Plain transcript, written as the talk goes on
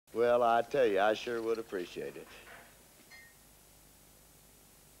Well, I tell you, I sure would appreciate it.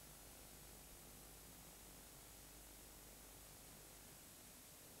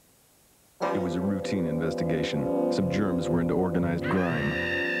 It was a routine investigation. Some germs were into organized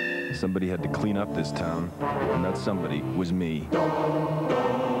crime. Somebody had to clean up this town, and that somebody was me.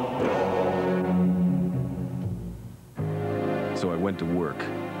 So I went to work,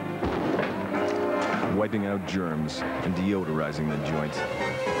 wiping out germs and deodorizing the joint.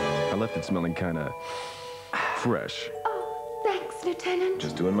 I left it smelling kinda fresh. Oh, thanks, Lieutenant.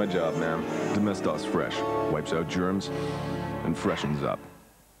 Just doing my job, ma'am. Domestos Fresh. Wipes out germs and freshens up.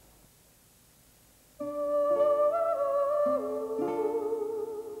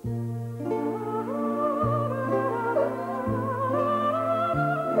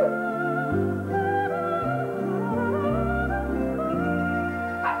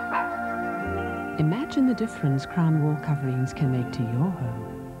 Imagine the difference crown wall coverings can make to your home.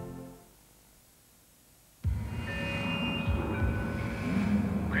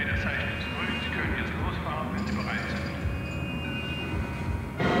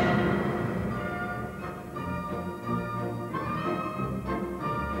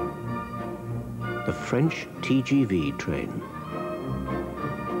 The French TGV train.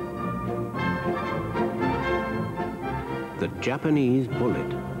 The Japanese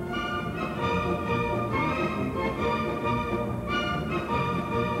bullet.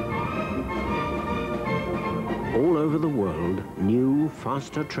 All over the world, new,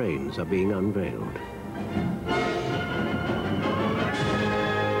 faster trains are being unveiled.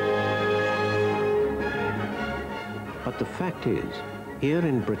 But the fact is, here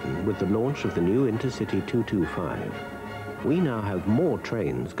in Britain, with the launch of the new Intercity 225, we now have more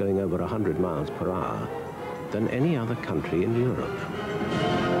trains going over 100 miles per hour than any other country in Europe.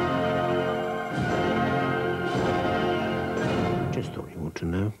 Just thought you ought to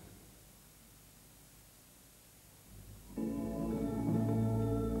know.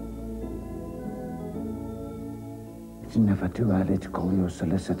 It's never too early to call your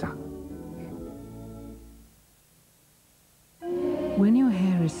solicitor. When your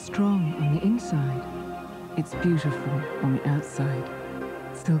hair is strong on the inside, it's beautiful on the outside.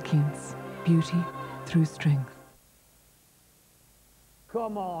 Silkins, beauty through strength.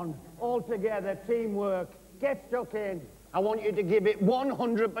 Come on, all together, teamwork. Get stuck in. I want you to give it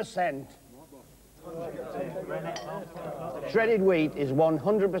 100%. Shredded wheat is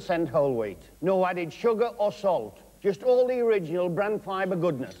 100% whole wheat. No added sugar or salt. Just all the original brand fibre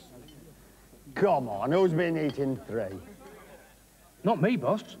goodness. Come on, who's been eating 3? Not me,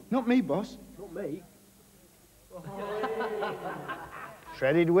 boss. Not me, boss. Not me.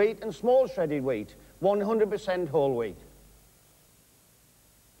 Shredded wheat and small shredded wheat. 100% whole wheat.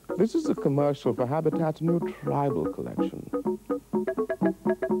 This is a commercial for Habitat's new tribal collection.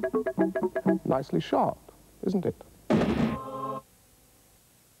 Nicely sharp, isn't it?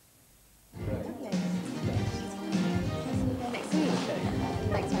 Next week.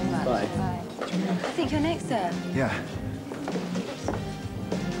 Thanks very much. Bye. Bye. I think you're next, sir. Yeah.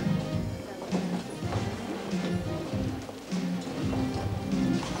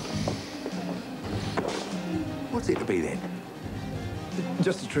 What's it to be then?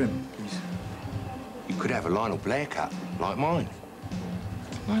 Just a trim, please. You could have a Lionel Blair cut, like mine.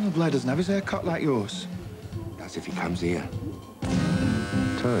 Lionel Blair doesn't have his hair cut like yours. That's if he comes here.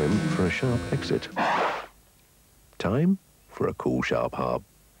 Time for a sharp exit. Time for a cool, sharp harp.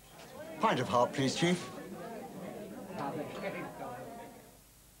 Pint of harp, please, Chief.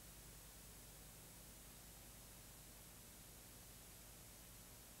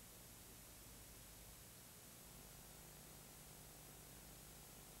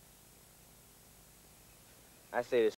 I say this